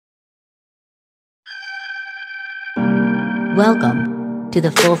Welcome to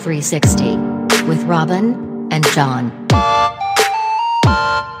the Full 360 with Robin and John.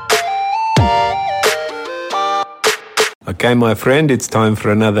 Okay, my friend, it's time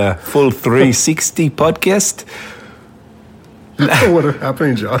for another Full 360 podcast. What is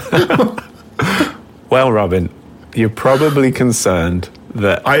happening, John? Well, Robin, you're probably concerned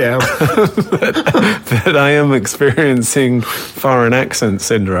that I am. that I am experiencing foreign accent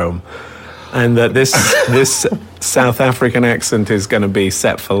syndrome, and that this South African accent is going to be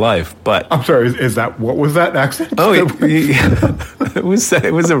set for life. But I'm sorry. Is that what was that accent? oh, it was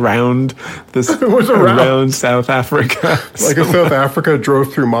around this. It was around South Africa. Like if South Africa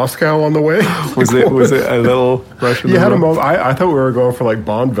drove through Moscow on the way. Was it a little Russian? You had a moment. I thought we were going for like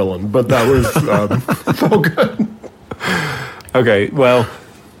Bond villain, but that was so good. Okay, well,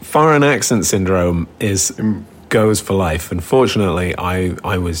 foreign accent syndrome goes for life. Unfortunately,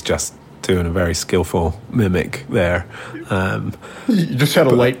 I was just doing a very skillful mimic there. You just had a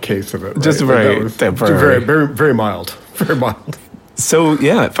light case of it, right? Just very temporary. Very mild. Very mild. So,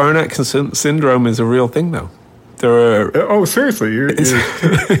 yeah, foreign accent syndrome is a real thing, though. There are... Oh, seriously? Yes.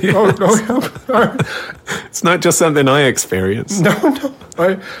 Yeah. It's not just something I experience. No.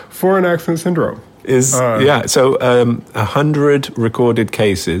 Foreign accent syndrome. So 100 recorded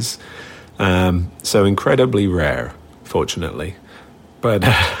cases, so incredibly rare, fortunately. But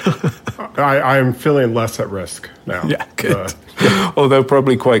I'm feeling less at risk now. Yeah, good. Although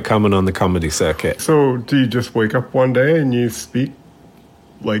probably quite common on the comedy circuit. So do you just wake up one day and you speak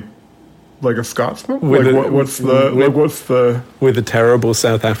like a Scotsman? With With a terrible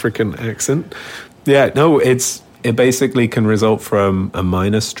South African accent? Yeah, no, it basically can result from a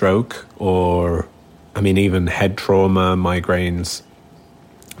minor stroke or, even head trauma, migraines.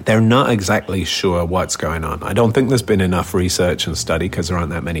 They're not exactly sure what's going on. I don't think there's been enough research and study because there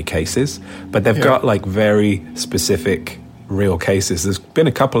aren't that many cases, but they've got like very specific real cases. There's been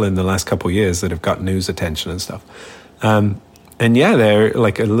a couple in the last couple of years that have got news attention and stuff. They're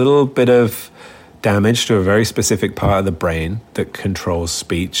like a little bit of damage to a very specific part of the brain that controls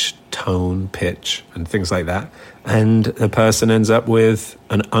speech, tone, pitch, and things like that. And the person ends up with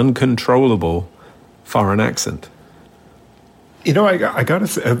an uncontrollable foreign accent. I got to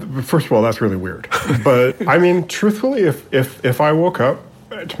say, first of all, that's really weird. But, truthfully, if I woke up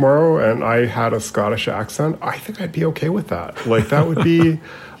tomorrow and I had a Scottish accent, I think I'd be okay with that. Like, that would be,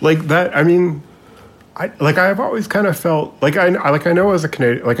 like, that, I've always kind of felt, I know as a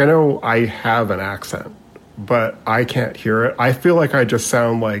Canadian, I know I have an accent, but I can't hear it. I feel like I just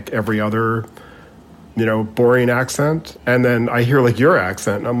sound like every other, boring accent. And then I hear, your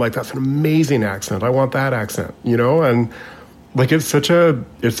accent, and I'm like, that's an amazing accent. I want that accent, and... it's such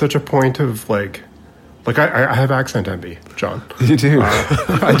a point of I have accent envy, John. You do?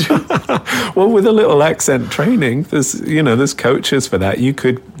 I do. Well, with a little accent training, there's coaches for that. You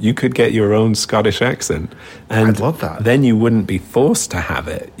could get your own Scottish accent. And I'd love that. Then you wouldn't be forced to have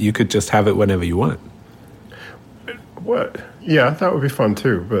it. You could just have it whenever you want. What? Yeah, that would be fun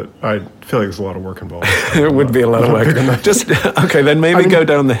too, but I feel like there's a lot of work involved. It would be a lot of work. Then maybe go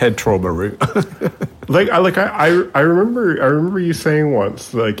down the head trauma route. I remember you saying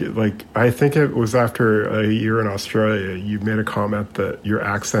once, I think it was after a year in Australia, you made a comment that your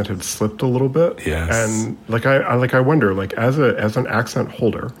accent had slipped a little bit. Yes. And I wonder, as an accent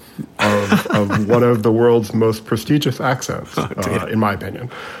holder of one of the world's most prestigious accents, in my opinion,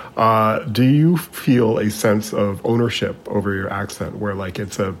 do you feel a sense of ownership over your accent where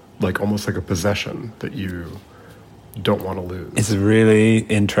it's almost like a possession that you don't want to lose? It's really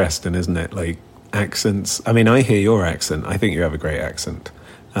interesting, isn't it? Accents. I hear your accent. I think you have a great accent.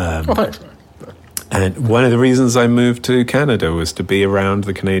 Thanks. And one of the reasons I moved to Canada was to be around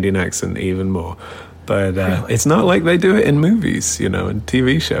the Canadian accent even more. But really? It's not like they do it in movies, and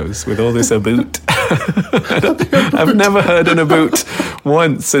TV shows with all this aboot. I've never heard an aboot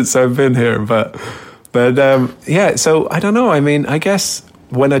once since I've been here. But so I don't know. I guess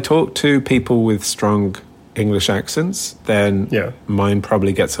when I talk to people with strong English accents, then mine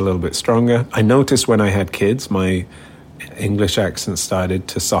probably gets a little bit stronger. I noticed when I had kids, my English accent started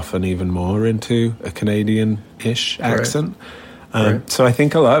to soften even more into a Canadian-ish accent. Right. So I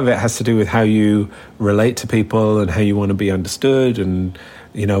think a lot of it has to do with how you relate to people and how you want to be understood and,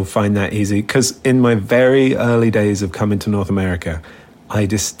 find that easy. Because in my very early days of coming to North America, I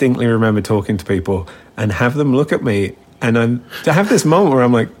distinctly remember talking to people and have them look at me and I have this moment where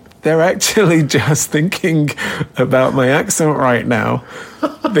I'm like, they're actually just thinking about my accent right now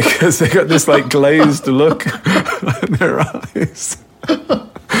because they got this glazed look in their eyes.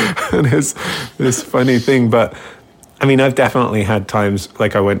 And it's this funny thing, but I mean, I've definitely had times,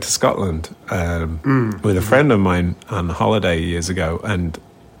 like I went to Scotland with a friend of mine on holiday years ago, and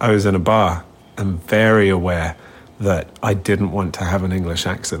I was in a bar and very aware that I didn't want to have an English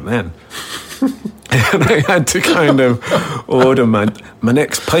accent then. And I had to kind of order my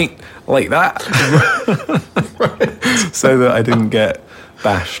next pint like that so that I didn't get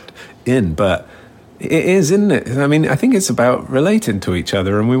bashed in. But it is, isn't it? I mean, I think it's about relating to each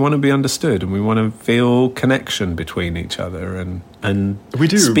other, and we want to be understood, and we want to feel connection between each other, and we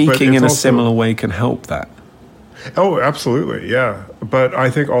do, speaking in a similar way can help that. Oh, absolutely, yeah. But I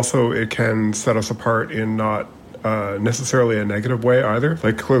think also it can set us apart in not necessarily a negative way either.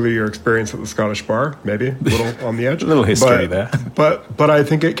 Like clearly your experience at the Scottish bar, maybe a little on the edge. A little history there. But I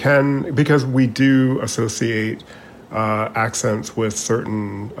think it can, because we do associate accents with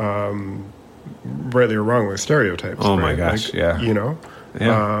certain, rightly or wrongly, stereotypes. Oh right? my gosh, like, yeah. You know?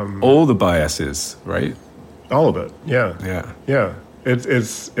 Yeah. All the biases, right? All of it, yeah. Yeah. Yeah.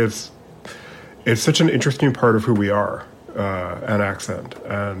 It's such an interesting part of who we are, an accent.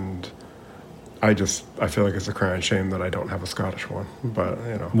 And I feel like it's a crying shame that I don't have a Scottish one, but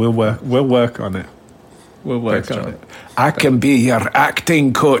you know. We'll work on it. We'll work Thanks, on John. it. I can be your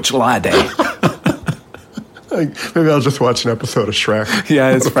acting coach, laddie. Maybe I'll just watch an episode of Shrek.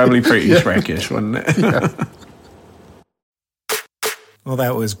 Yeah, it's probably pretty Shrekish, wasn't it? Yeah. Well,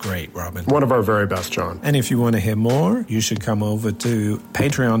 that was great, Robin. One of our very best, John. And if you want to hear more, you should come over to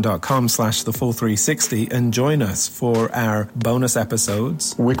patreon.com/thefull360 and join us for our bonus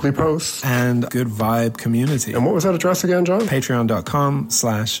episodes, Weekly posts, and good vibe community. And what was that address again, John?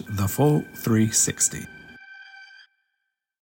 Patreon.com/thefull360.